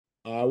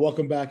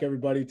Welcome back,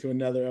 everybody, to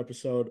another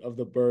episode of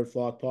the Bird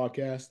Flock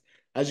Podcast.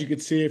 As you can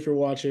see, if you're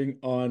watching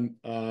on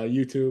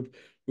YouTube,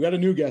 we got a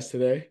new guest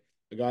today,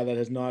 a guy that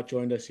has not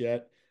joined us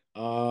yet.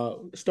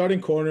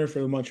 Starting corner for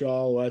the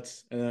Montreal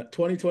Alouettes and a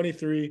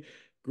 2023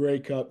 Grey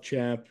Cup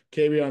champ,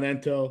 Kabion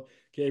Ento.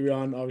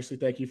 Kabion, obviously,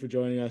 thank you for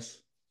joining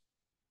us.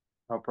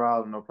 No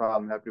problem, no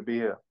problem. Happy to be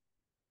here.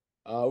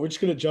 We're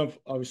just gonna jump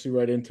obviously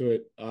right into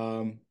it.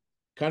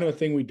 Kind of a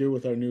thing we do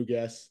with our new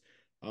guests.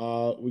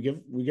 We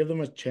give them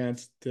a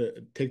chance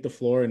to take the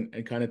floor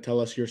and kind of tell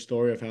us your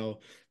story of how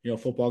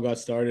football got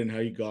started and how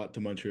you got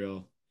to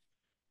Montreal.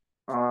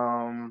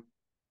 Um,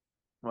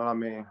 well, I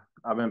mean,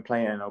 I've been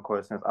playing, of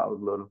course, since I was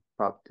little.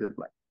 Probably just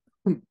like,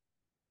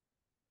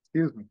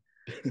 excuse me,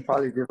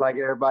 probably just like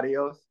everybody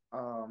else.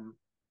 Pine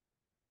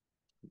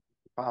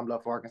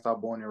Bluff, Arkansas,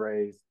 born and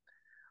raised.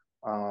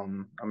 I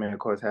mean, of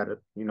course, had a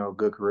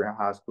good career in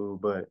high school,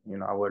 but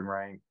I wasn't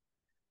ranked.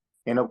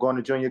 Ended up going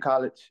to junior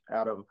college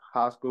out of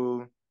high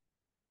school,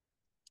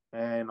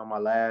 and on my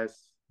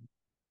last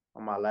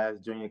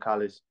junior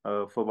college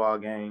football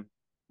game,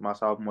 my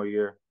sophomore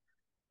year,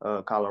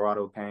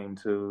 Colorado came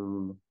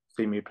to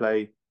see me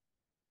play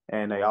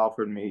and they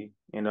offered me.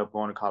 End up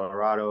going to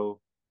Colorado,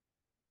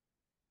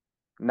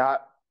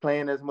 not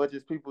playing as much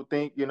as people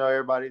think.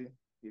 Everybody.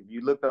 If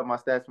you looked up my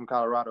stats from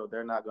Colorado,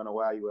 they're not going to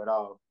wow you at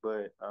all.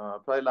 But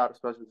played a lot of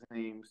special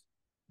teams.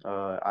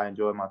 I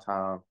enjoyed my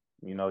time.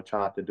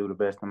 Tried to do the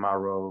best in my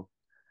role.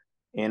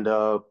 End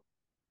up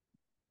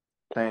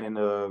playing in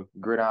the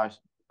gridiron,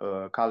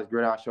 college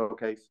gridiron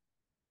showcase.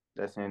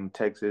 That's in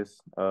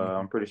Texas.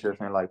 I'm Mhm. pretty sure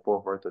it's in like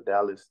Fort Worth or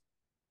Dallas.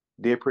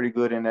 Did pretty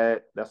good in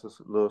that. That's a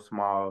little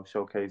small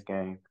showcase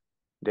game.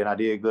 Then I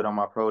did good on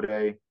my pro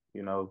day.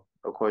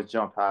 Of course,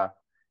 jumped high,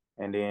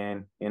 and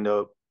then end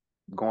up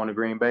going to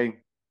Green Bay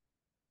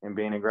and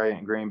being in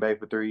Green Bay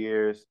for 3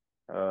 years.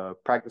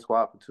 Practice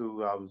squad for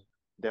two. I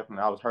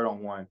was hurt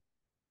on one,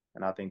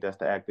 and I think that's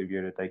the active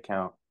year that they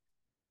count.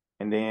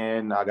 And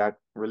then I got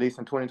released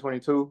in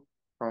 2022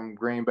 from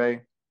Green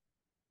Bay.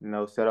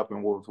 Set up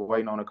and was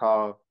waiting on a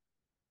call,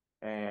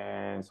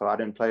 and so I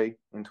didn't play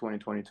in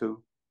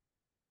 2022.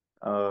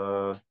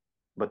 Uh,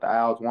 but the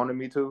Owls wanted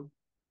me to.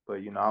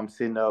 But I'm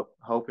sitting up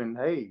hoping,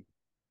 hey,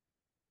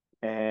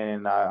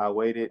 and I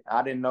waited.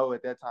 I didn't know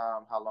at that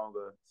time how long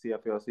a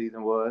CFL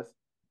season was.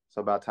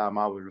 So by the time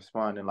I was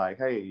responding, like,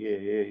 hey, yeah,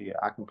 yeah, yeah,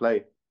 I can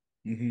play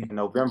Mhm. In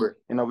November,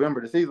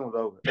 the season was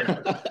over.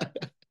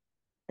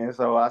 And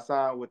so I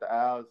signed with the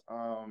Owls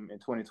in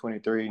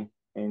 2023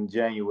 in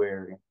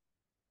January.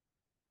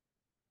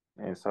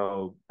 And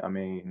so I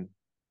mean,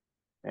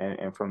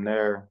 and from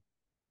there,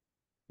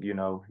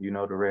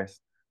 the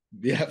rest.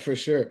 Yeah, for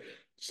sure.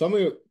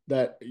 Something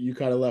that you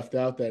kind of left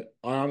out that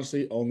I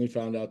honestly only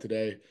found out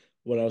today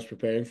when I was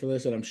preparing for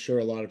this, and I'm sure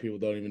a lot of people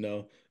don't even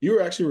know. You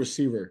were actually a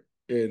receiver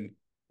in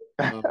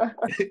uh,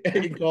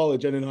 in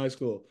college and in high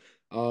school.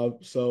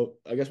 So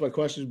I guess my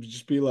question would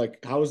just be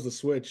like, how was the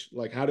switch?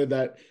 Like, how did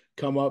that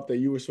come up that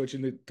you were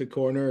switching to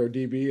corner or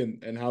DB,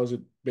 and how's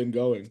it been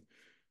going?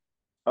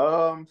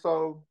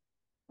 So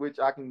which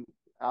I can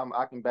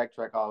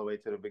backtrack all the way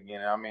to the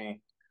beginning. I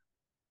mean,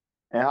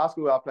 in high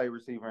school, I played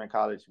receiver. In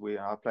college,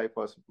 I played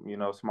for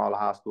smaller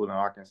high school in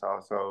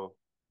Arkansas. So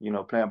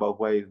playing both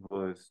ways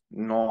was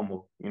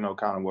normal.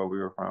 Kind of where we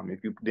were from.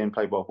 If you didn't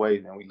play both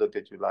ways, then we looked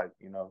at you like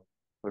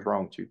what's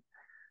wrong with you.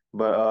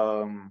 But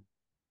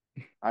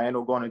I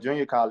ended up going to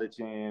junior college,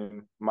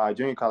 and my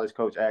junior college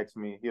coach asked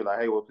me, he was like,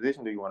 "Hey, what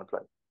position do you want to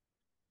play?"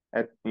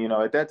 At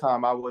that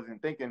time, I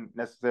wasn't thinking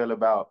necessarily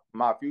about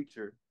my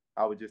future.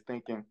 I was just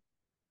thinking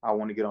I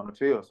want to get on the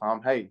field. So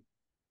hey,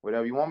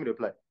 whatever you want me to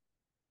play.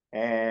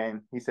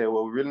 And he said,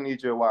 "Well, we really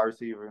need you a wide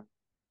receiver."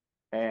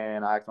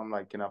 And I asked him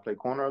like, "Can I play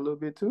corner a little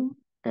bit too?"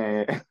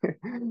 And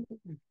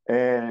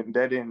and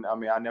that didn't. I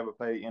mean, I never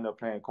end up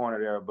playing corner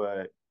there,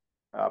 but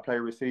I played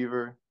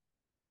receiver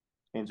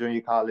in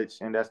junior college,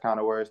 and that's kind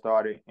of where it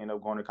started. Ended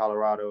up going to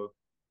Colorado.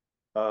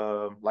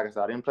 Like I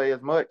said, I didn't play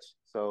as much,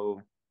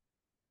 so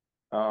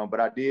but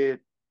I did.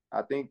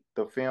 I think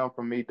the film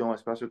from me doing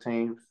special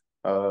teams,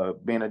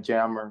 being a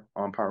jammer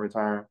on punt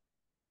return,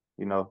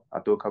 I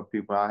threw a couple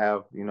people. I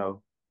have,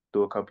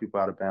 threw a couple people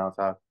out of bounds.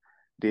 I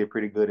did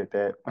pretty good at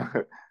that.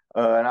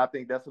 And I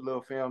think that's a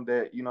little film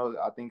that,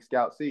 I think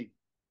scouts see.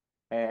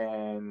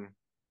 And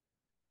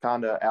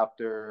kind of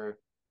after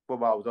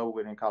football was over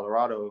with in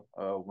Colorado,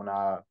 when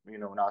our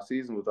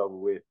season was over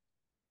with,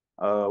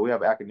 we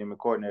have an academic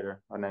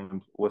coordinator. Her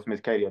name was Miss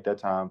Katie at that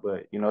time,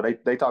 but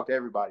they talked to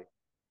everybody.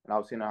 And I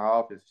was in her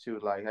office. She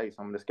was like, "Hey,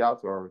 some of the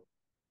scouts are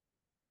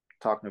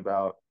talking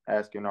about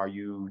asking, are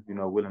you,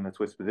 willing to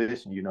switch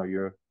position?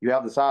 You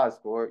have the size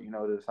for it.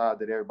 The size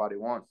that everybody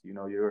wants.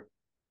 You're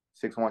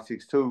 6'1",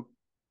 6'2",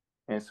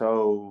 and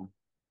so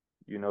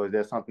is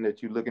that something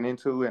that you're looking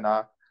into?" And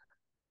I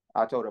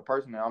told her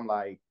personally, I'm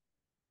like,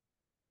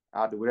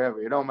 I'll do whatever.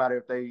 It don't matter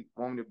if they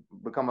want me to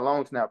become a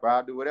long snapper.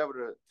 I'll do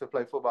whatever to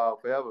play football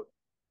forever.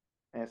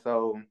 And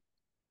so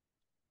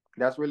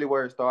that's really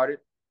where it started.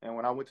 And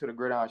when I went to the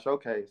Gridiron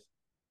Showcase,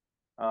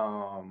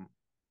 um,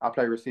 I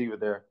played receiver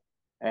there,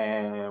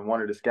 and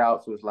one of the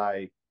scouts was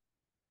like,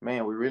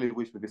 man, we really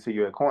wish we could see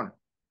you at corner.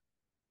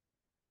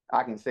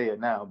 I can say it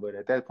now, but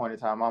at that point in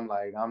time, I'm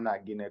like, I'm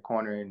not getting that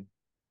corner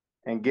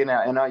and getting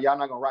out. And y'all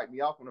not gonna write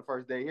me off on the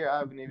first day here. I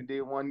haven't even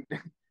did one.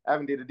 I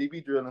haven't did a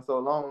DB drill in so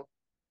long.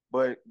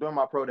 But during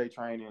my pro day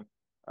training,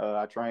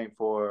 I trained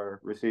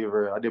for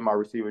receiver. I did my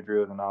receiver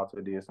drills and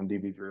also did some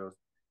DB drills.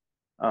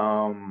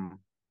 Um,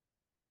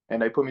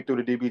 and they put me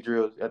through the DB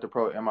drills at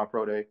my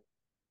pro day.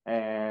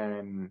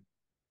 And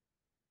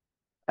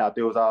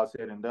after it was all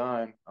said and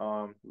done,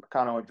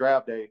 kind of on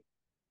draft day,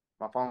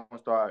 my phone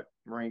started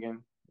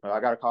ringing. I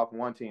got a call from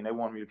one team. They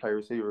wanted me to play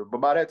receiver.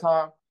 But by that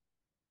time,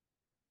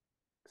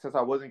 since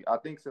I wasn't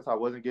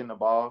getting the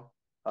ball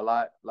a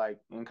lot, like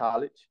in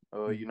college,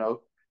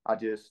 I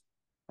just,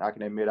 I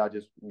can admit, I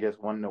just guess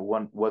one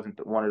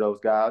wasn't one of those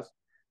guys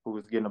who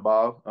was getting the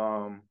ball.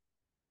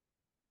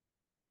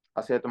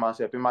 I said to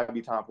myself, it might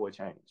be time for a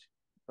change.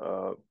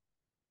 Uh,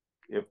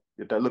 if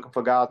they're looking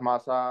for guys my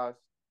size,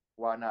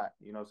 why not?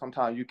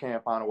 Sometimes you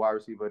can't find a wide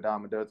receiver a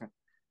dime a dozen,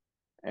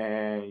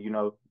 and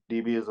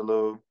DB is a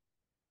little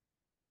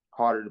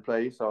harder to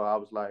play. So I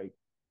was like,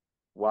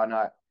 why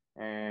not?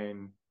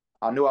 And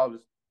I knew I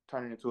was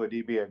turning into a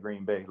DB at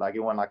Green Bay. Like it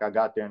wasn't like I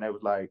got there and they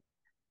was like,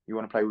 you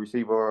want to play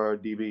receiver or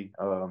DB?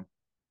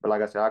 But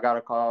like I said, I got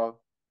a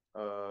call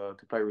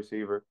to play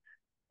receiver,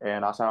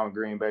 and I signed with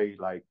Green Bay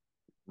like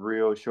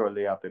real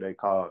shortly after they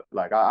called.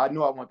 Like I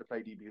knew I wanted to play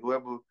DB.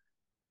 Whoever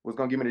was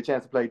gonna give me the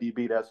chance to play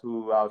DB, that's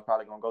who I was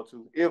probably gonna go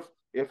to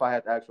if I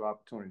had the actual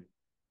opportunity.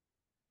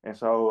 And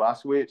so I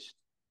switched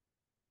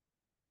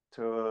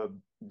to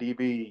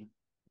DB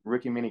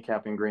rookie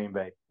minicamp in Green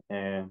Bay,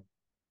 and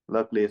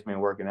luckily it's been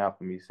working out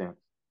for me since.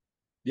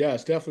 Yeah,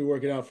 it's definitely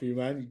working out for you,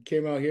 man. You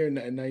came out here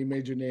and now you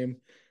made your name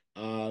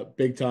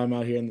big time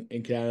out here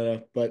in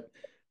Canada. But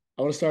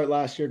I want to start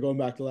last year, going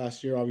back to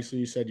last year. Obviously,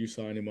 you said you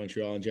signed in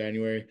Montreal in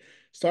January.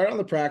 Started on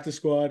the practice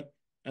squad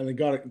and then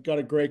got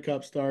a Grey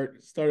Cup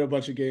start, started a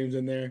bunch of games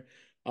in there.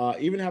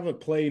 Even have a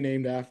play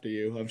named after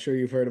you. I'm sure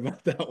you've heard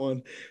about that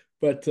one.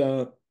 But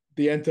the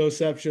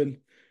Entoception,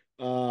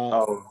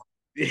 Oh,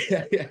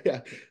 yeah, yeah,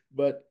 yeah.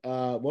 But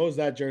what was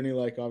that journey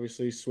like?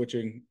 Obviously,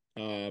 switching,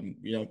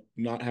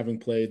 not having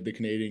played the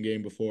Canadian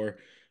game before,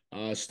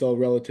 still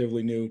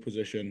relatively new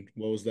position.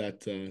 What was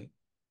that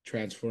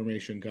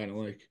transformation kind of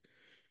like?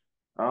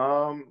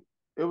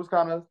 it was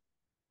kind of.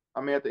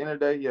 I mean, at the end of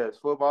the day, yeah, it's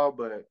football,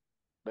 but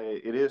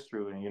it is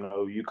true. And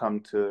you come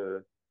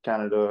to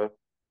Canada,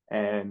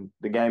 and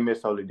the game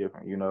is totally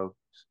different.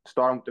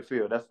 Starting with the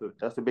field,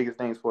 that's the biggest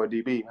things for a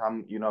DB.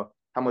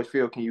 How much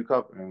field can you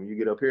cover? And when you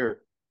get up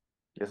here,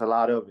 it's a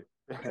lot of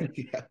it.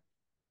 Yeah.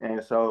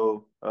 And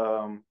so,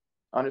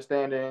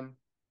 understanding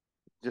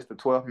just the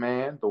 12th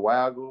man, the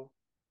waggle,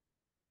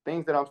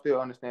 things that I'm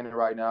still understanding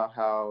right now,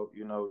 how,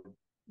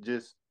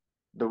 just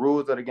the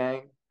rules of the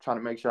game, trying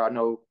to make sure I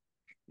know,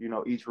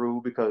 each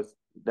rule because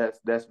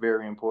that's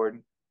very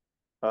important.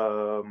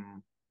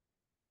 Um,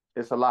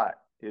 it's a lot.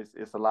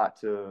 It's a lot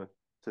to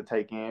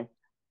take in.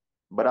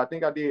 But I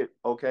think I did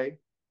okay.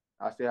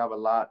 I still have a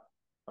lot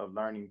of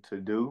learning to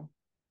do.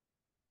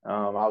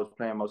 I was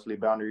playing mostly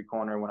boundary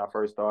corner when I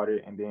first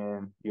started, and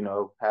then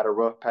had a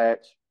rough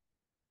patch,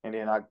 and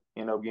then I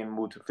ended up getting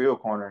moved to field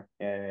corner,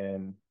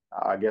 and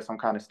I guess I'm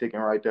kind of sticking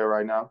right there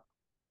right now.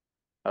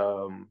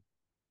 Um,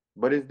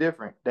 but it's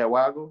different. That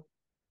waggle,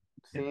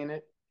 seeing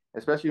it,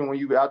 especially when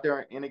you out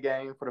there in a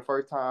game for the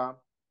first time,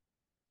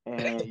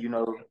 and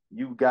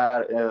you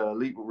got a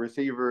elite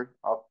receiver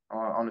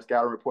on the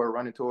scouting report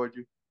running towards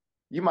you.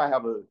 You might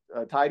have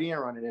a tight end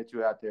running at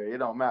you out there. It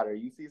don't matter.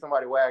 You see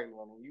somebody waggling,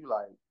 and you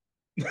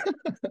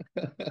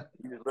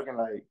just looking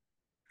like,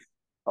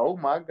 oh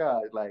my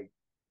God, like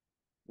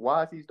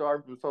why is he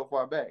starting from so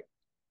far back?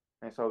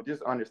 And so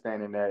just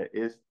understanding that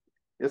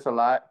it's a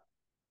lot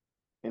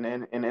in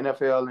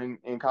NFL and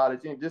in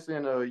college and just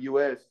in the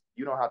US,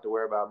 you don't have to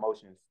worry about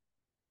motions.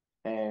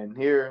 And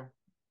here,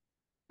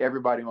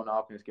 everybody on the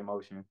offense can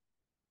motion.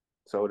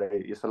 So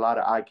it's a lot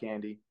of eye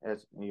candy,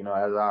 as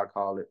I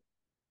call it.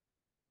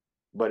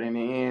 But in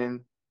the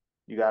end,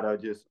 you gotta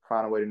just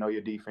find a way to know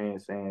your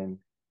defense and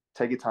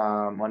take your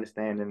time,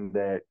 understanding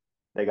that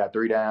they got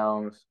three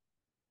downs,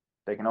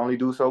 they can only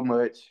do so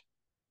much.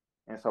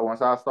 And so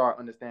once I start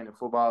understanding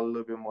football a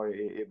little bit more,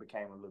 it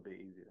became a little bit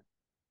easier.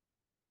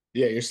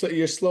 Yeah,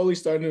 you're slowly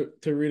starting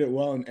to read it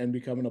well and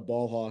becoming a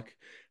ball hawk.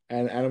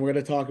 And we're going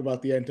to talk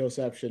about the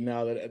entoception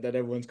now that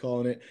everyone's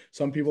calling it.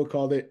 Some people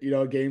called it,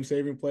 a game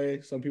saving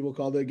play. Some people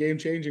called it a game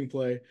changing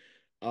play.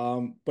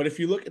 But if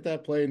you look at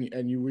that play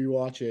and you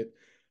rewatch it,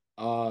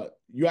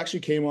 you actually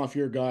came off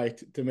your guy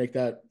to make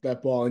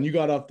that ball and you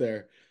got up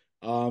there.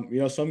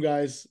 Some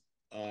guys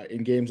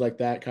in games like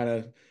that kind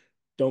of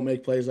don't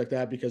make plays like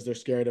that because they're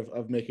scared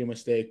of making a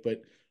mistake.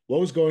 But what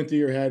was going through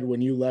your head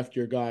when you left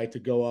your guy to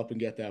go up and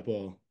get that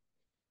ball?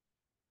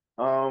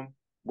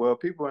 Well,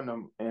 people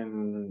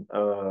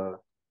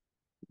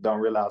don't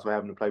realize what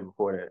happened to play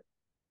before that.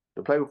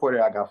 The play before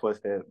that, I got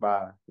fussed at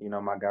by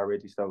my guy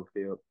Reggie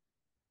Stubblefield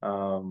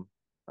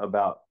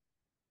about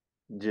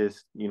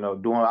just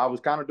doing. I was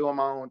kind of doing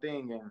my own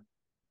thing,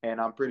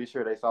 and I'm pretty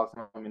sure they saw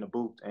something in the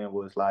booth and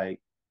was like,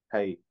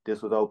 hey,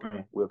 this was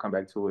open. We'll come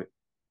back to it.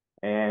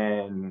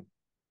 And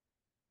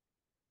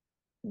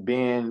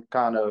being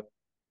kind of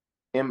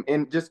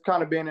in just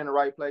kind of being in the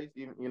right place.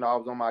 Even I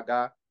was on my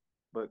guy,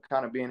 but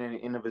kind of being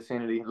in the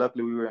vicinity.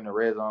 Luckily, we were in the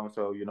red zone,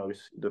 so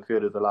the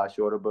field is a lot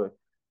shorter. But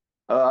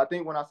I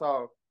think when I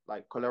saw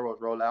like Coleros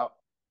roll out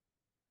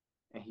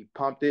and he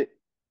pumped it,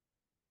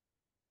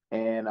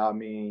 and I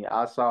mean,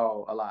 I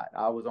saw a lot.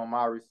 I was on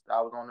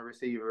the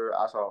receiver.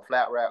 I saw a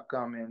flat route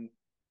coming,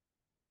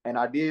 and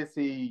I did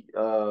see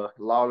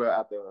Lawler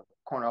at the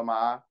corner of my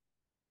eye.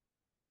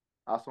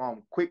 I saw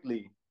him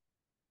quickly,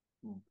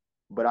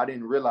 but I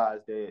didn't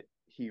realize that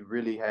he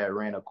really had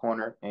ran a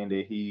corner and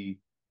that he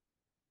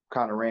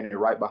kind of ran it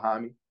right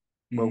behind me.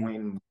 But Hmm.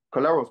 when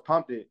Coleros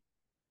pumped it,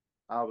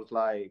 I was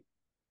like,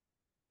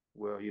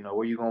 well,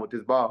 where you going with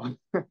this ball?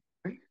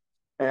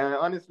 And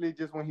honestly,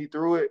 just when he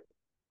threw it,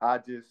 I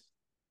just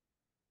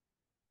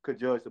could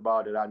judge the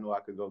ball that I knew I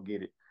could go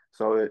get it.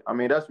 So, I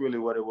mean, that's really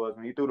what it was.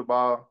 When he threw the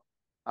ball,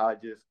 I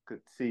just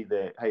could see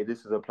that, hey,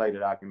 this is a play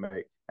that I can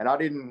make. And I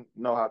didn't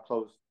know how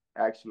close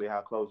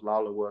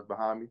Lawler was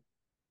behind me.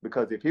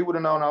 Because if he would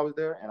have known I was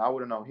there and I would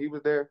have known he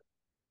was there,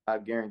 I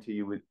guarantee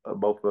you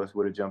both of us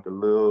would have jumped a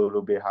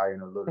little bit higher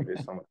and a little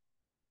bit somewhere.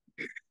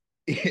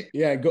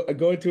 Yeah,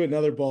 going to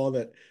another ball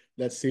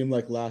that seemed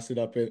like lasted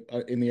up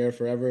in the air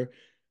forever.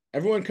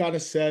 Everyone kind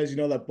of says,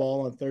 that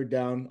ball on third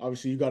down.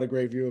 Obviously, you got a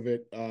great view of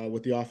it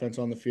with the offense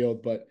on the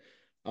field, but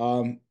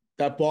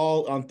that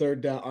ball on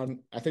third down,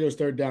 I think it was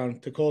third down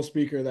to Cole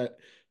Speaker that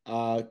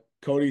uh,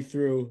 Cody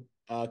threw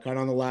kind of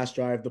on the last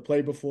drive, the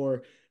play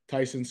before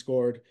Tyson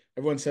scored.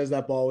 Everyone says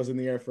that ball was in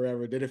the air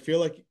forever. Did it feel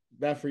like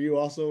that for you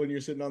also when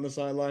you're sitting on the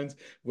sidelines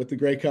with the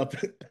Grey Cup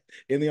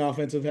in the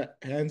offensive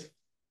hands?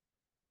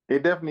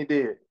 It definitely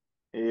did.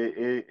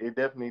 It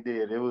definitely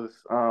did. It was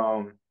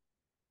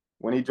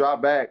when he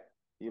dropped back,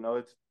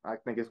 it's I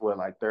think it's what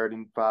like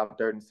 35,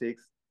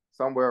 36,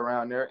 somewhere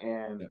around there.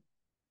 And Yeah.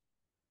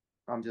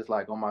 I'm just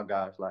like, oh my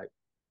gosh, like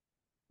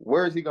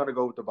where is he gonna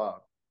go with the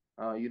ball?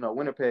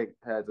 Winnipeg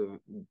has a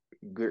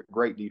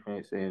great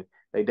defense, and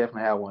they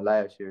definitely had one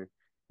last year.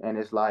 And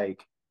it's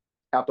like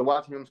after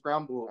watching him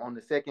scramble on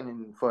the second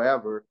and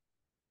forever,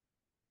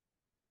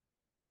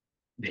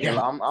 and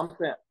Yeah.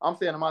 I'm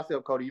saying to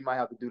myself, Cody, you might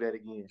have to do that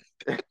again.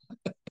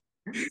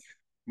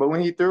 But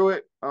when he threw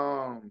it,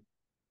 and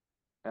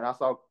I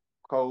saw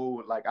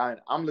Cole, like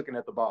I'm looking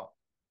at the ball,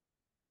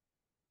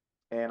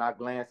 and I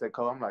glanced at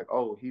Cole. I'm like,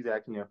 oh, he's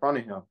actually in front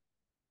of him.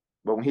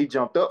 But when he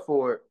jumped up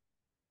for it,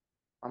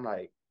 I'm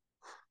like,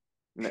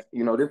 this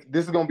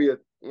is gonna be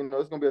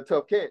it's gonna be a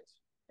tough catch,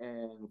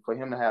 and for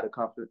him to have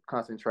the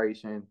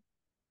concentration,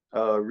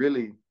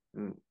 really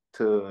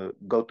to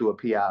go through a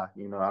PI,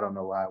 I don't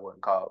know why it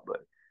wasn't called,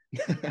 but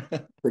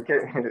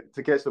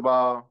to catch the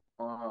ball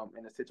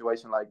in a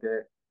situation like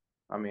that,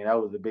 I mean,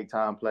 that was a big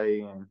time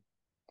play, and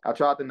I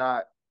tried to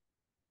not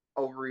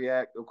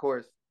overreact, of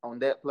course, on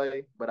that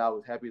play, but I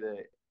was happy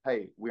that,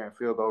 hey, we're in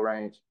field goal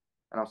range.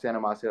 And I'm saying to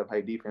myself,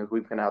 hey, defense,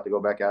 we're going to have to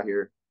go back out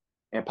here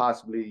and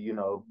possibly,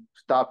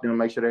 stop them,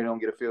 make sure they don't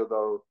get a field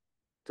goal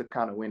to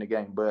kind of win the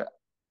game. But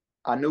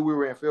I knew we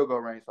were in field goal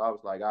range, so I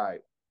was like, all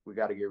right, we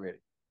got to get ready.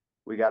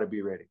 We got to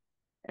be ready.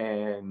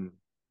 And,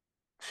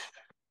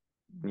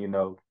 you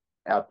know,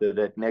 after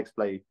that next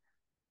play,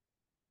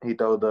 he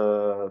threw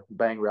the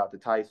bang route to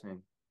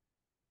Tyson.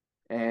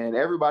 And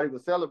everybody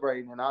was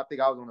celebrating. And I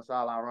think I was on the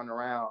sideline running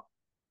around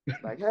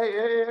like,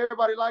 hey,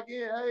 everybody lock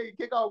in. Hey,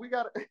 kick off. We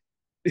got it.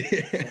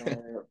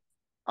 Yeah.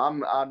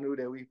 And I knew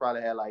that we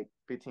probably had like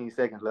 15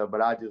 seconds left,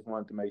 but I just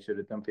wanted to make sure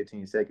that them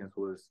 15 seconds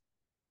was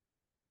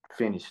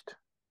finished.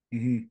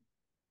 Hmm.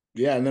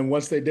 Yeah, and then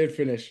once they did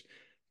finish,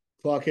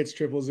 clock hits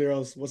triple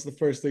zeros. What's the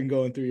first thing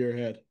going through your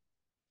head?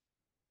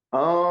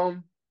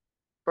 Um,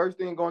 First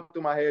thing going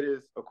through my head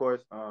is, of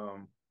course,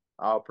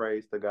 all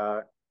praise to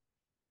God,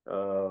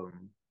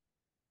 um,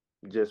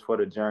 just for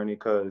the journey,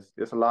 because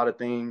there's a lot of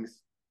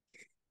things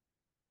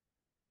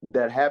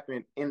that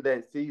happened in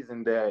that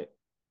season that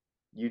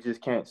you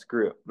just can't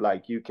script.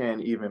 Like you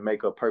can't even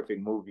make a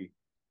perfect movie.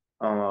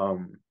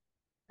 Um,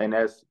 and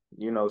that's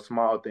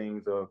small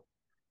things of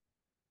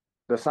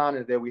the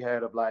signings that we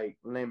had of like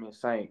Lemon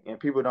Saint, and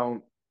people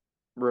don't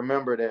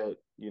remember that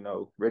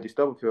Reggie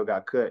Stubblefield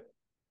got cut.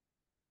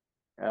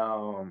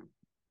 Um,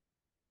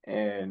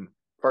 and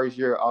first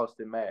year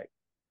Austin Mack.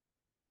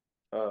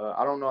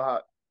 I don't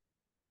know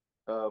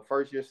how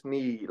first year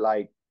Sneed,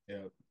 like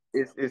Yeah.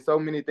 it's so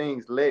many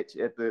things. Letch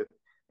at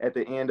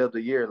the end of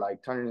the year,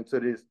 like turning into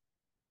this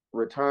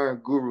return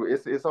guru.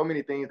 It's so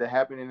many things that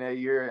happened in that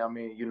year. I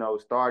mean,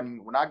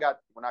 starting when I got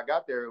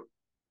there,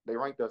 they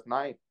ranked us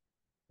ninth,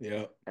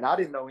 Yeah. and I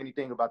didn't know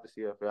anything about the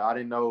CFL. I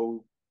didn't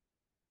know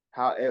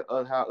how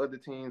other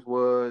teams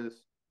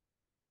was.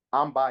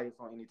 I'm biased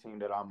on any team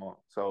that I'm on,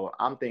 so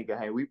I'm thinking,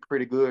 hey, we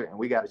pretty good, and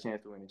we got a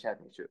chance to win the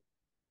championship.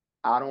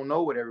 I don't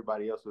know what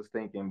everybody else was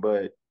thinking,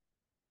 but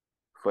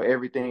for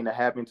everything that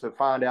happened to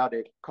find out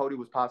that Cody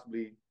was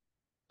possibly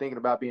thinking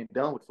about being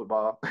done with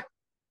football,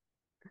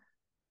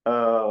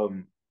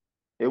 um,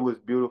 it was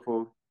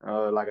beautiful.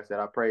 Like I said,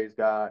 I praise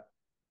God.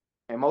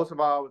 and most of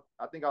all,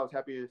 I think I was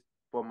happiest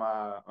for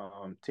my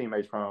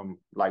teammates from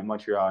like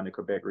Montreal and the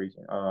Quebec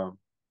region.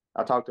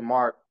 I talked to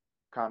Mark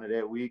kind of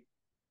that week,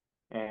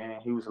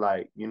 and he was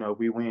like, if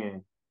we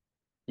win,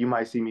 you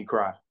might see me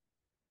cry.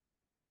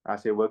 I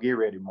said, well, get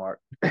ready, Mark.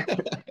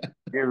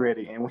 Get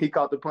ready. And when he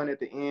caught the punt at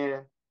the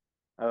end,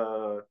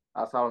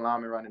 I saw the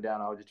lineman running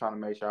down. I was just trying to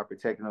make sure I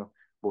protected him.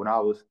 But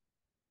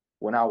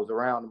when I was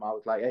around him, I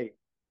was like, hey,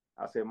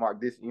 I said,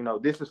 Mark, this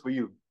is for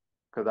you.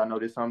 Because I know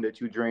this is something that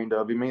you dreamed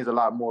of. It means a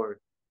lot more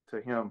to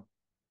him,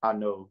 I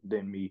know,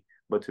 than me.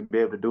 But to be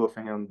able to do it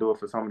for him, do it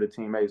for some of the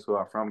teammates who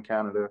are from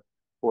Canada,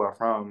 who are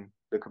from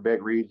the Quebec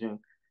region,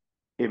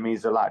 it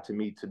means a lot to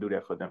me to do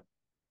that for them.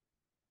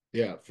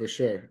 Yeah, for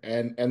sure.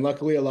 And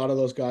luckily a lot of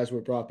those guys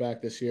were brought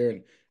back this year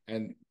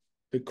and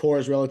the core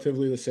is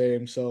relatively the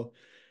same. So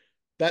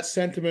that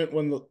sentiment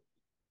when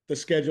the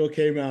schedule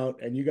came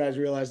out and you guys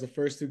realized the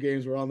first two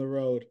games were on the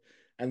road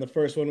and the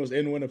first one was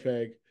in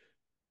Winnipeg,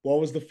 what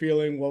was the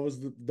feeling? What was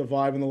the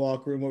vibe in the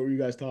locker room? What were you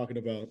guys talking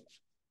about?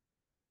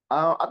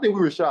 I think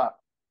we were shocked.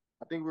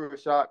 I think we were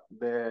shocked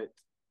that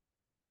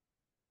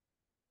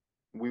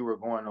we were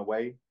going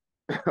away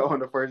on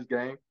the first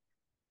game.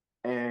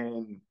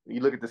 And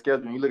you look at the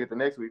schedule and you look at the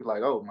next week,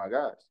 like, oh my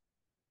gosh,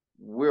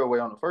 we're away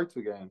on the first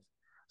two games.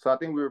 So I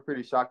think we were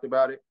pretty shocked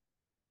about it.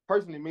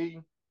 Personally, me,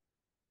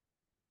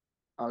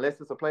 unless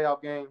it's a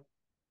playoff game,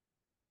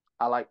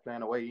 I like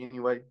playing away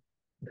anyway.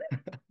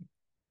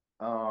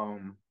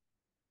 Um,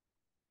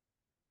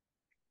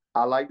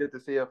 I like that the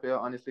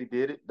CFL honestly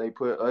did it. They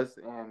put us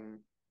in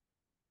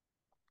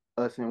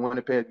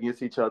Winnipeg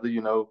against each other.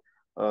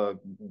 Uh,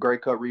 Grey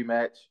Cup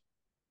rematch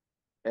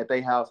at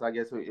their house. I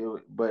guess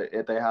but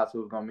at their house it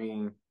was gonna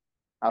mean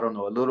I don't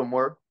know a little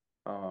more.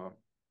 Um,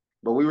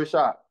 but we were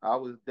shocked. I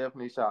was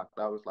definitely shocked.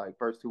 I was like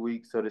first 2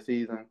 weeks of the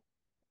season,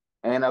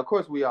 and of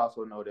course we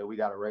also know that we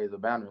got to raise a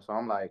banner. So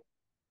I'm like,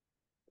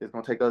 it's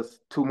gonna take us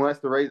 2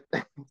 months to raise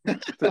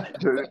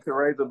to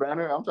raise the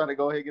banner. I'm trying to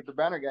go ahead and get the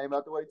banner game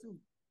out the way too.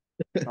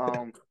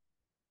 Um,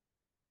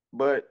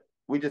 but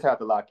we just have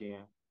to lock in.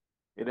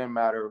 It didn't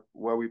matter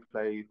where we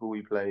played, who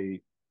we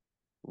played,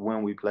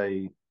 when we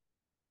played.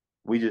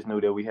 We just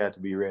knew that we had to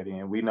be ready,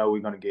 and we know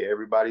we're gonna get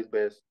everybody's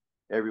best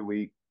every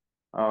week.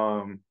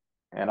 Um,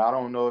 and I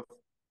don't know if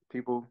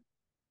people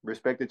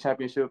respect the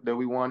championship that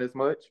we won as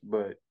much,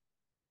 but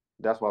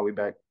that's why we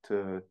back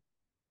to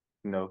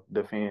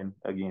defend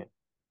again.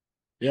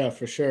 Yeah,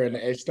 for sure. And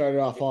it started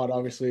off hot,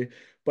 obviously.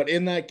 But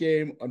in that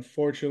game,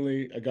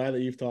 unfortunately, a guy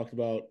that you've talked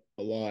about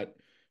a lot,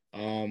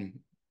 um,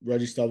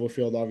 Reggie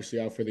Stubblefield, obviously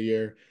out for the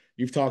year.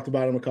 You've talked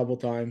about him a couple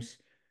times.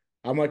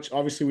 How much,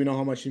 obviously, we know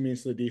how much he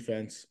means to the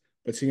defense,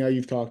 but seeing how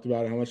you've talked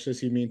about it, how much does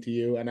he mean to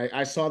you? And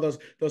I saw those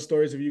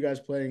stories of you guys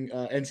playing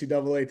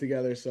NCAA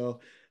together, so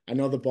I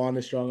know the bond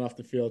is strong off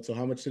the field. So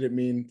how much did it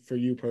mean for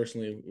you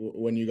personally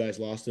when you guys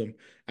lost him?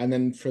 And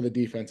then for the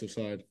defensive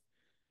side?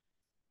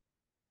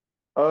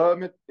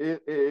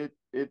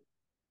 It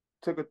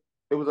took a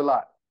it was a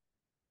lot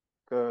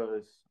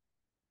because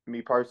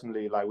me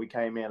personally, like we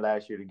came in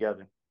last year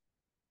together,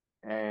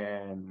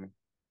 and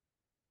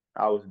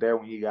I was there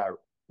when he got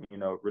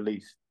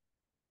released.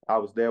 I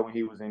was there when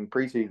he was in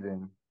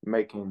preseason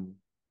making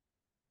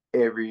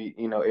every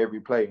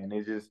play, and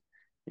it just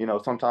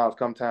sometimes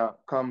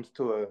comes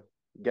to a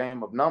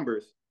game of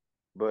numbers,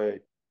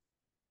 but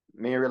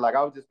me and like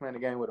I was just playing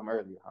the game with him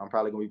earlier. I'm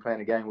probably gonna be playing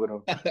the game with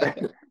him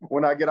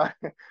when I get off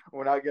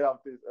when I get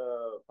off this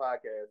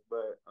podcast.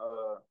 But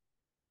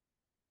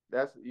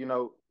that's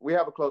we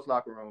have a close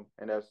locker room,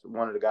 and that's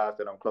one of the guys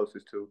that I'm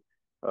closest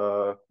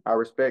to. I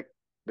respect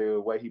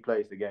the way he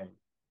plays the game.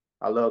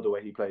 I love the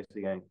way he plays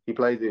the game. He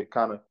plays it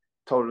kind of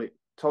totally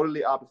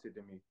opposite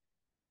to me.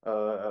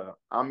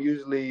 I'm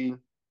usually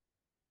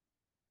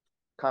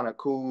kind of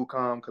cool,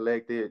 calm,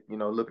 collected.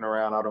 Looking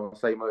around, I don't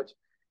say much.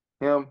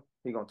 Him,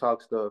 he gonna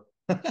talk stuff.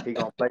 He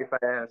gonna play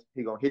fast.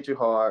 He gonna hit you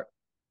hard.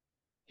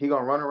 He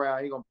gonna run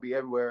around. He gonna be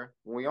everywhere.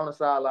 When we on the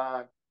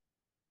sideline,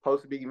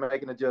 supposed to be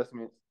making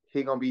adjustments,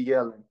 he gonna be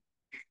yelling.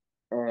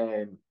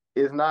 And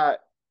it's not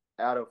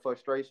out of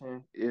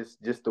frustration. It's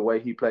just the way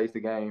he plays the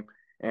game.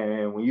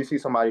 And when you see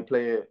somebody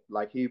play it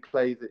like he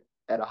plays it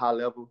at a high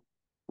level,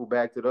 who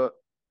backs it up,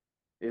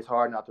 it's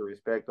hard not to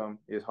respect him.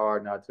 It's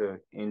hard not to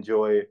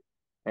enjoy it.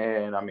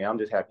 And I mean, I'm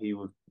just happy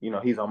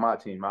he's on my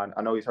team.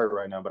 I know he's hurt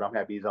right now, but I'm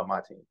happy he's on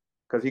my team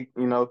because he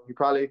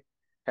probably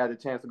had the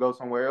chance to go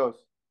somewhere else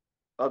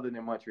other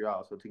than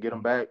Montreal. So to get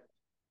him back,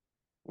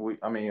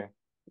 I mean,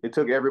 it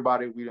took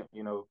everybody. We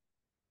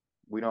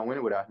don't win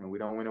it without him. We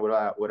don't win it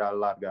without a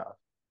lot of guys.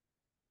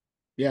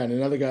 Yeah, and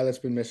another guy that's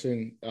been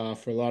missing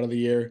for a lot of the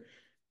year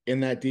in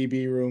that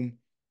DB room,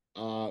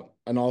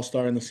 an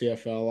all-star in the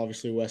CFL,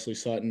 obviously Wesley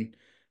Sutton.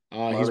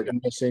 My He's other guy.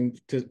 been missing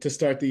to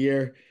start the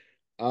year,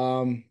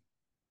 um,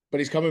 but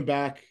he's coming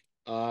back.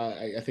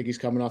 I think he's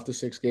coming off the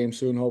 6 games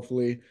soon,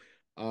 hopefully.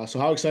 So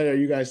how excited are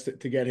you guys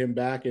to get him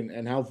back,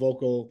 and how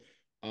vocal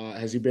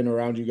has he been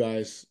around you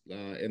guys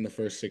in the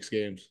first 6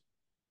 games?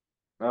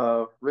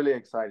 Really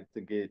excited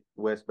to get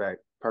West back.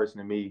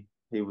 Personally, me,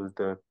 he was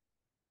the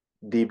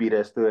DB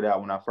that stood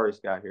out when I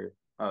first got here.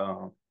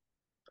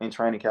 in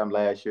training camp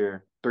last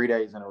year, 3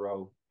 days in a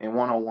row, in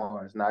one on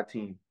ones, not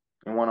team.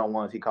 In one on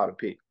ones, he caught a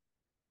pick.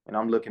 And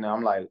I'm looking at,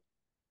 I'm like,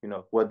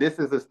 well, this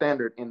is a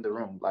standard in the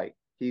room. Like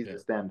he's Yeah. the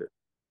standard.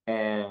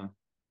 And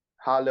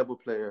high level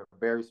player,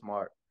 very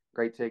smart,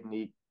 great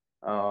technique.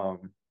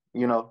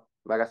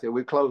 Like I said,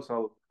 we're close.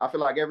 So I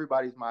feel like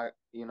everybody's my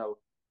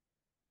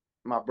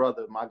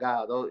brother, my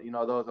guy.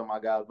 Those are my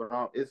guys. But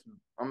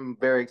I'm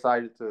very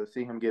excited to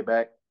see him get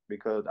back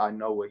because I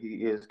know what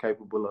he is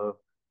capable of.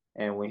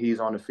 And when he's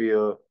on the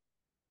field,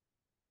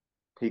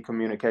 he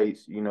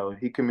communicates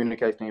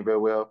things very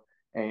well.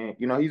 And,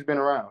 he's been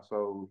around.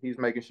 So he's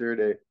making sure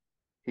that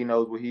he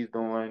knows what he's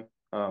doing.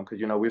 Because,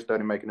 we're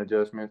starting making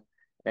adjustments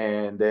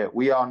and that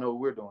we all know what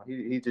we're doing.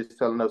 He's just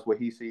telling us what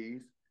he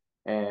sees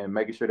and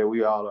making sure that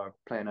we all are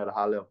playing at a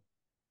high level.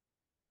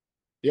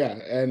 Yeah,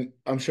 and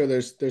I'm sure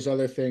there's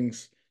other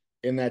things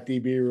in that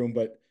DB room,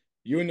 but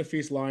you and the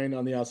Feast line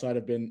on the outside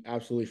have been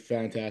absolutely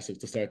fantastic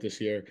to start this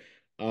year.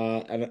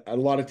 And a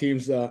lot of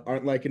teams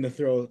aren't liking to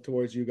throw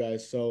towards you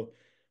guys. So,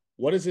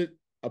 what is it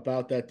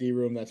about that DB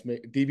room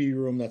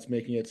that's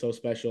making it so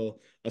special,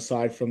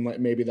 aside from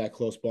like maybe that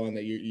close bond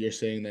that you're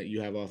saying that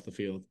you have off the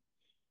field?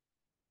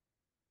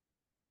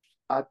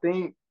 I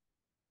think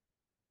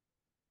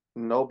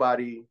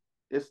nobody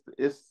it's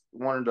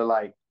one of the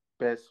like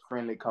best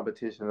friendly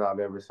competitions I've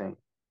ever seen.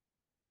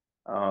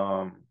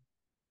 Um,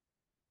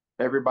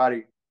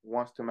 Everybody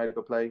wants to make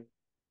a play.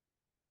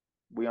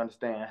 We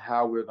understand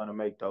how we're going to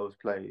make those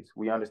plays.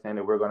 We understand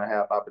that we're going to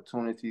have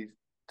opportunities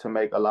to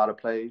make a lot of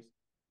plays,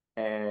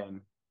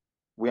 and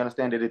we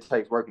understand that it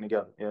takes working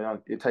together.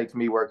 It takes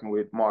me working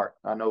with Mark.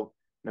 I know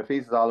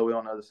Nafis is all the way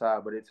on the other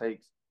side, but it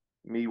takes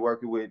me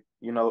working with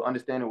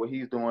understanding what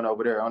he's doing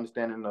over there,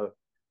 understanding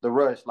the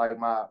rush, like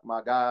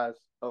my guys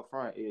up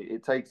front.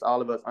 It takes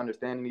all of us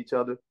understanding each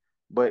other.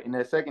 But in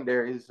that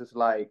secondary, it's just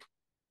like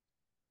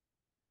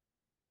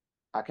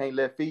I can't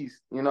let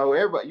Feast.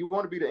 Everybody you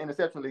want to be the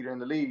interception leader in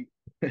the league,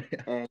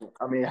 and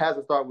I mean it has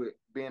to start with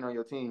being on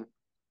your team.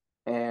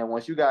 And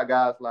once you got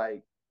guys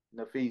like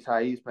Nafis, how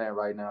he's playing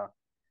right now,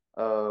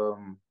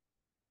 um,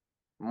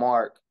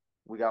 Mark,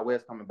 we got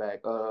West coming back.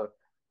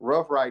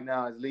 Ruff right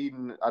now is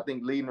leading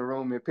the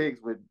room in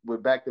picks with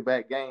back to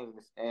back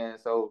games. And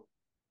so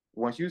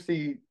once you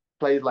see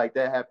plays like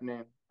that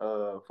happening,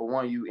 for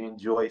one, you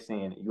enjoy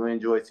seeing it. You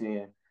enjoy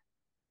seeing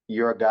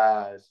your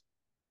guys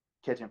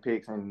catching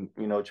picks and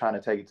trying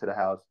to take it to the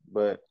house.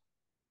 But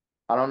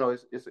I don't know.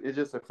 It's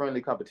just a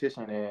friendly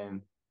competition,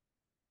 and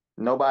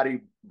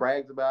nobody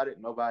brags about it.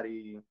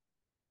 Nobody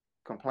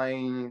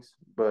complains,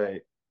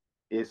 but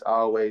it's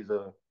always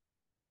a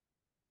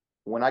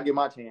when I get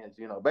my chance,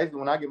 basically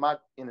when I get my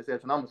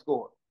interception, I'm gonna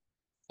score.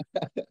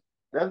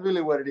 That's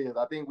really what it is.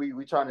 I think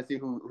we trying to see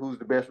who's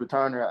the best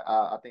returner.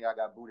 I think I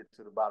got booted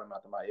to the bottom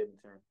after my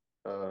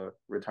Edmonton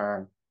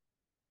return.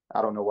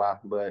 I don't know why,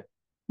 but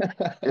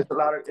it's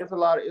a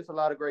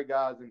lot of great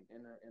guys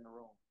in the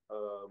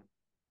room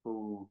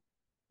who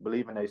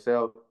believe in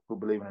themselves, who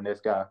believe in the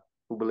next guy,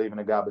 who believe in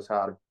the guy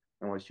beside him.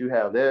 And once you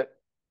have that,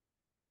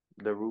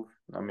 the roof,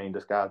 I mean,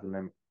 the sky's the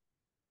limit.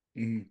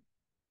 Mhm.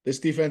 This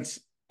defense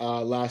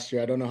last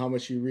year, I don't know how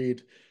much you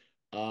read,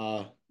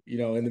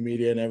 in the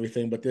media and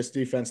everything, but this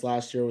defense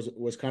last year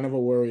was kind of a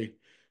worry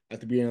at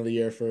the beginning of the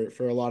year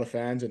for a lot of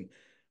fans. And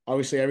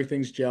obviously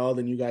everything's gelled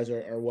and you guys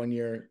are 1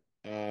 year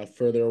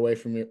further away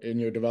from in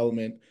your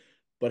development.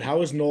 But how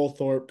has Noel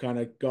Thorpe kind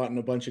of gotten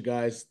a bunch of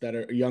guys that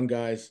are young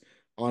guys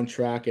on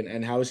track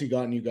and how has he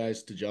gotten you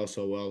guys to gel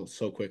so well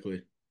so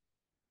quickly?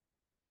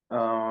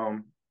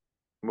 Um,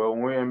 but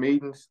when we're in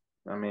meetings,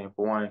 I mean,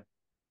 for one,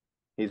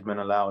 he's been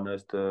allowing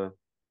us to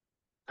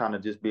kind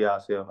of just be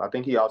ourselves. I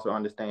think he also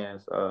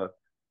understands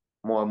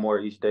more and more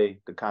each day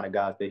the kind of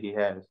guys that he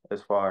has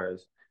as far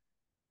as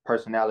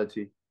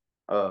personality,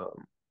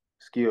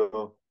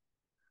 skill,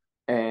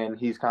 and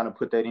he's kind of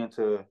put that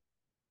into.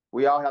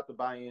 We all have to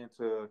buy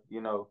into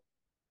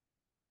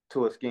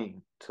to a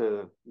scheme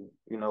to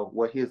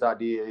what his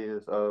idea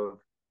is of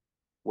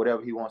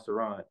whatever he wants to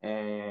run,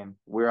 and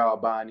we're all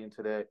buying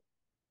into that.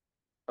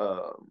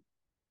 Um,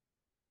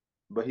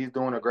 but he's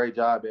doing a great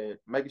job at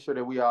making sure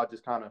that we all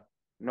just kind of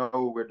know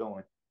what we're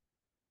doing.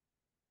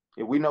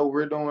 If we know what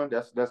we're doing,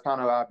 that's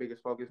kind of our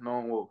biggest focus,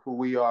 knowing who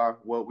we are,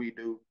 what we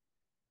do,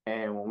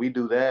 and when we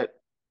do that,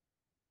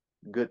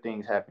 good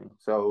things happen.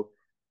 So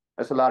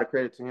that's a lot of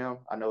credit to him.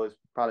 I know it's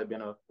probably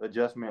been a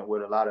adjustment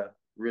with a lot of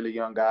really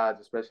young guys,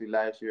 especially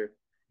last year.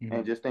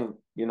 And Mhm. just think,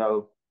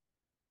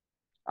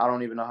 I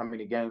don't even know how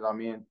many games I'm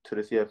in to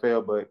the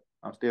CFL, but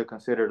I'm still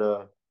considered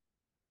a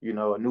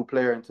new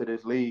player into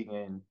this league.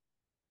 And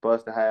for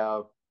us to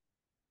have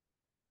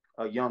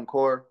a young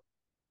core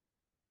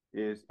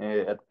is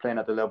at playing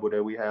at the level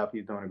that we have,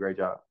 he's doing a great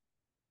job.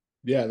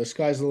 Yeah, the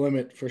sky's the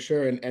limit for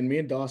sure. And me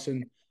and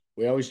Dawson,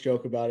 we always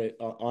joke about it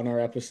on our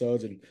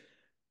episodes. And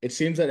it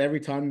seems that every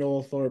time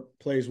Noel Thorpe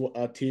plays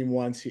a team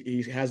once,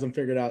 he has them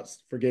figured out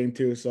for game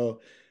two. So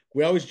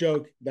we always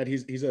joke that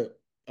he's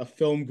a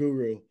film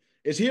guru.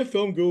 Is he a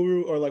film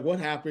guru or like what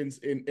happens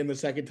in the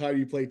second time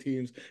you play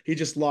teams? He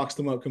just locks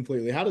them up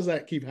completely. How does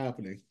that keep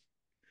happening?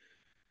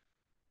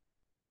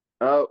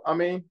 I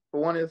mean, for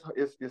one,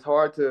 it's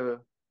hard to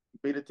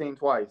beat a team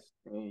twice.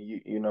 And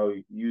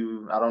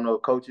you I don't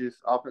know if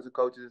offensive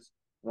coaches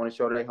want to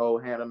show their whole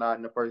hand or not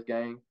in the first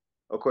game.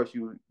 Of course,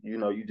 you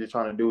just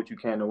trying to do what you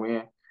can to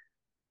win.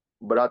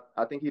 But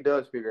I think he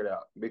does figure it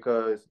out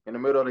because in the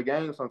middle of the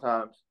game,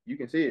 sometimes you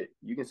can see it.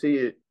 You can see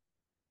it.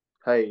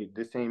 Hey,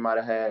 this team might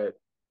have had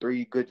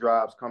three good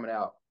drives coming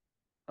out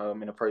in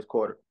the first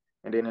quarter,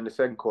 and then in the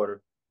second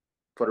quarter,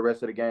 for the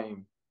rest of the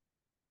game,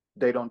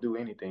 they don't do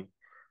anything.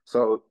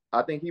 So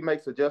I think he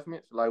makes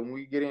adjustments. Like when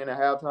we get in at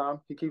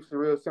halftime, he keeps it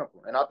real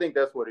simple, and I think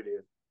that's what it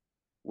is.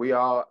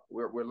 We're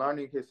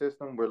learning his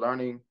system. We're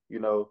learning,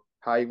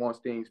 how he wants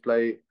things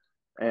played.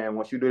 And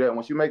once you do that,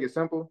 once you make it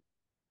simple,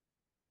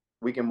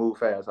 we can move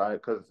fast.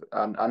 Because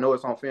I know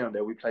it's on film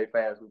that we play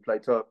fast, we play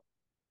tough,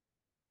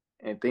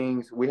 and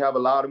things. We have a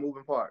lot of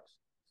moving parts.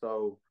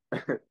 So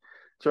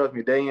trust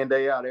me, day in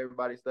day out,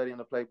 everybody's studying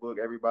the playbook.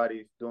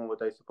 Everybody's doing what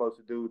they're supposed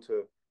to do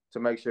to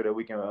make sure that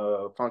we can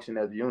function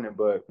as a unit.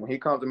 But when he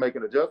comes to make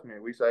an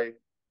adjustment, we say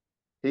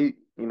he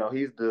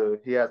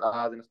has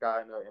eyes in the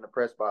sky in the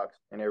press box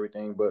and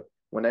everything. But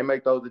when they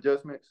make those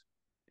adjustments,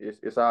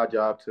 it's our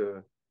job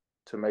to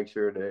make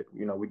sure that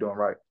we're doing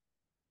right.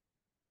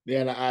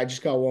 Yeah, and I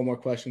just got one more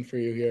question for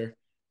you here.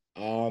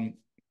 Um,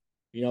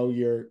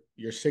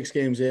 you're 6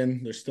 games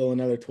in, there's still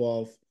another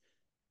 12.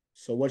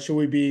 So what should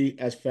we be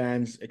as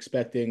fans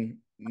expecting,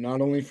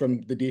 not only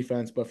from the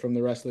defense, but from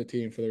the rest of the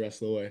team for the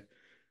rest of the way?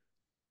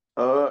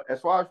 As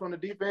far as from the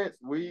defense,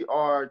 we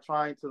are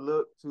trying to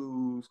look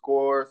to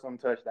score some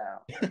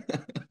touchdowns.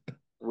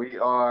 We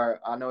are.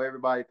 I know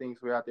everybody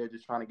thinks we're out there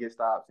just trying to get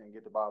stops and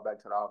get the ball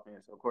back to the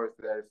offense. Of course,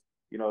 that's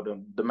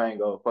the main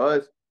goal for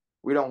us.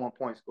 We don't want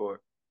points scored,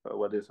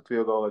 whether it's a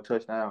field goal or a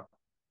touchdown.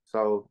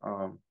 So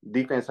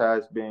defense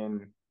has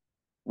been.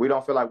 We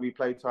don't feel like we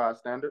played to our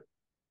standard.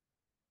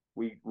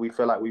 We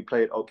feel like we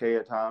played okay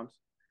at times,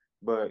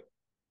 but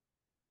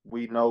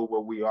we know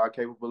what we are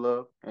capable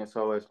of. And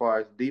so as far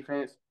as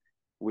defense,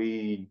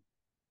 we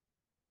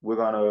we're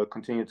gonna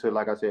continue to,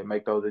 like I said,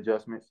 make those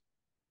adjustments,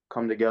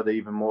 come together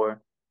even more,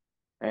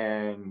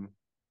 and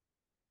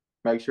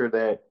make sure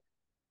that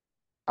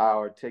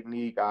our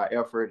technique, our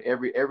effort,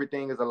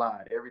 everything is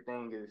aligned.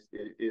 Everything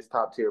is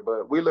top tier.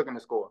 But we're looking to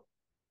score.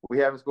 We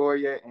haven't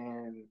scored yet,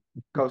 and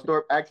Coach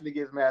Thorpe actually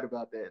gets mad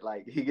about that.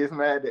 Like he gets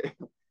mad that,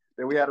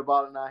 that we had a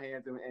ball in our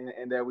hands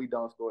and that we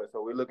don't score.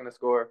 So we're looking to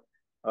score.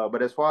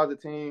 But as far as the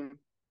team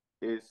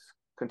is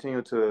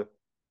continue to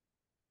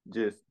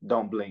just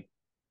don't blink.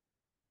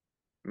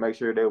 Make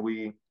sure that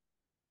we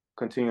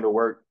continue to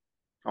work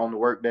on the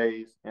work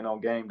days and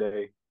on game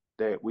day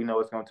that we know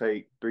it's going to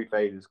take 3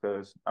 phases.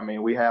 Because, I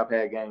mean, we have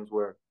had games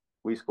where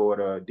we scored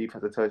a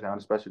defensive touchdown,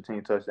 a special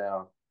team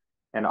touchdown,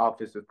 and the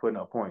offense is putting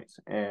up points.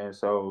 And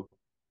so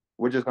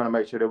we're just going to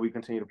make sure that we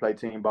continue to play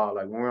team ball.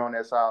 Like when we're on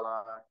that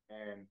sideline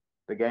and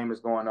the game is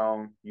going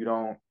on, you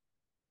don't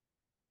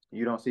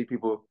see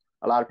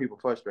a lot of people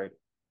frustrated.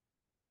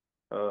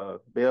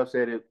 Bill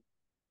said it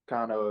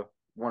kind of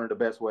one of the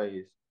best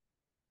ways.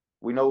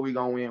 We know we're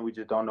gonna win, we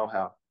just don't know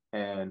how.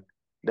 And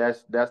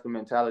that's the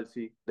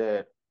mentality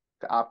that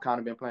I've kind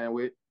of been playing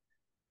with.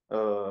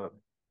 Uh,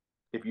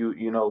 if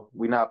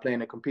we're not playing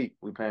to compete,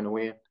 we're playing to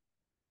win.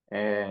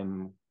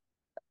 And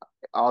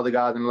all the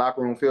guys in the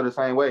locker room feel the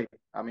same way.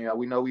 I mean,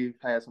 we know we've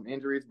had some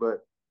injuries,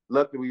 but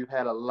luckily we've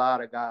had a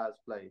lot of guys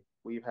play.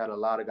 We've had a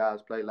lot of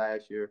guys play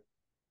last year.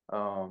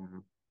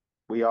 Um,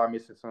 we are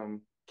missing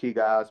some key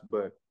guys,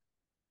 but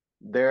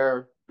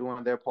they're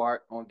doing their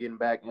part on getting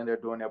back, and they're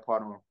doing their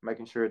part on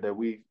making sure that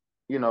we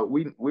know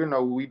what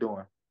we're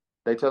doing.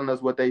 They telling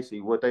us what they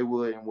see, what they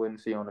would and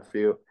wouldn't see on the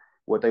field,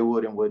 what they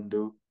would and wouldn't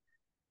do.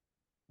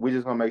 We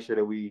just gonna make sure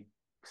that we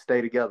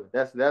stay together.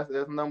 That's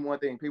the number one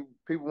thing.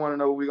 People want to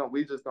know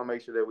we just gonna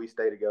make sure that we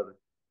stay together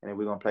and then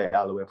we're gonna play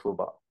Alouette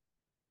football.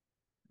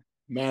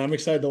 Man, I'm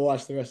excited to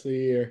watch the rest of the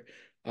year.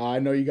 I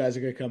know you guys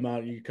are going to come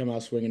out. You come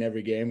out swinging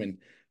every game, and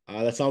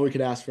that's all we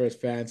could ask for as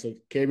fans. So,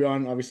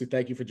 Kabion, obviously,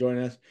 thank you for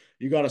joining us.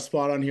 You got a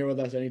spot on here with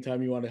us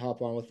anytime you want to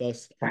hop on with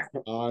us.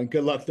 And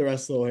good luck the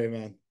rest of the way,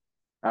 man.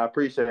 I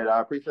appreciate it. I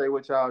appreciate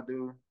what y'all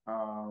do.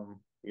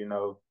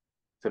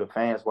 To the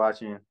fans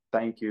watching,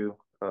 thank you.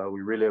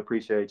 We really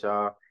appreciate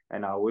y'all.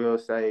 And I will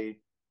say,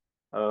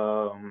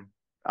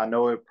 I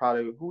know it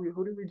probably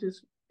who did we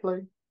just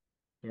play?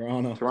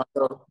 Toronto.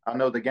 Toronto. I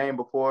know the game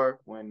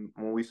before when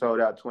we sold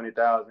out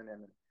 20,000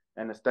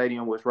 and the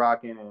stadium was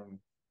rocking and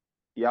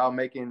y'all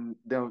making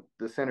them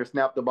the center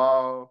snap the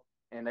ball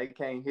and they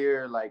can't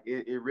hear like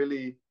it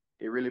really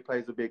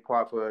plays a big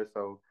part for us.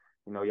 So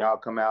y'all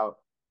come out,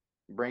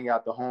 bring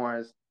out the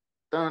horns.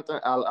 Dun, dun.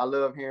 I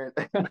love hearing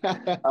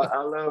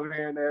I love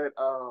hearing that.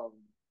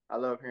 I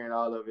love hearing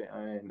all of it.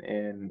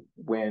 And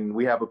when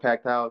we have a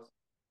packed house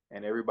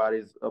and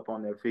everybody's up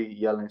on their feet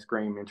yelling,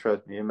 screaming,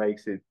 trust me, it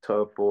makes it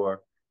tough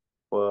for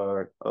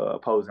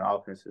opposing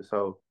offenses.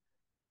 So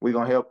we're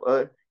gonna help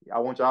us. I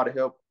want y'all to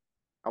help.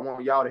 I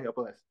want y'all to help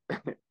us,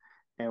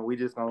 and we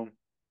just gonna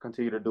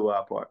continue to do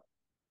our part.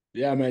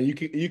 Yeah, man, you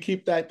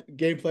keep that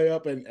gameplay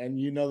up, and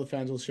the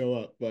fans will show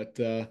up. But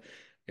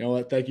You know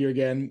what? Thank you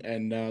again.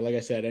 And like I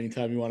said,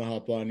 anytime you want to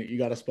hop on, you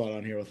got a spot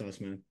on here with us,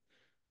 man.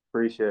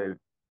 Appreciate it.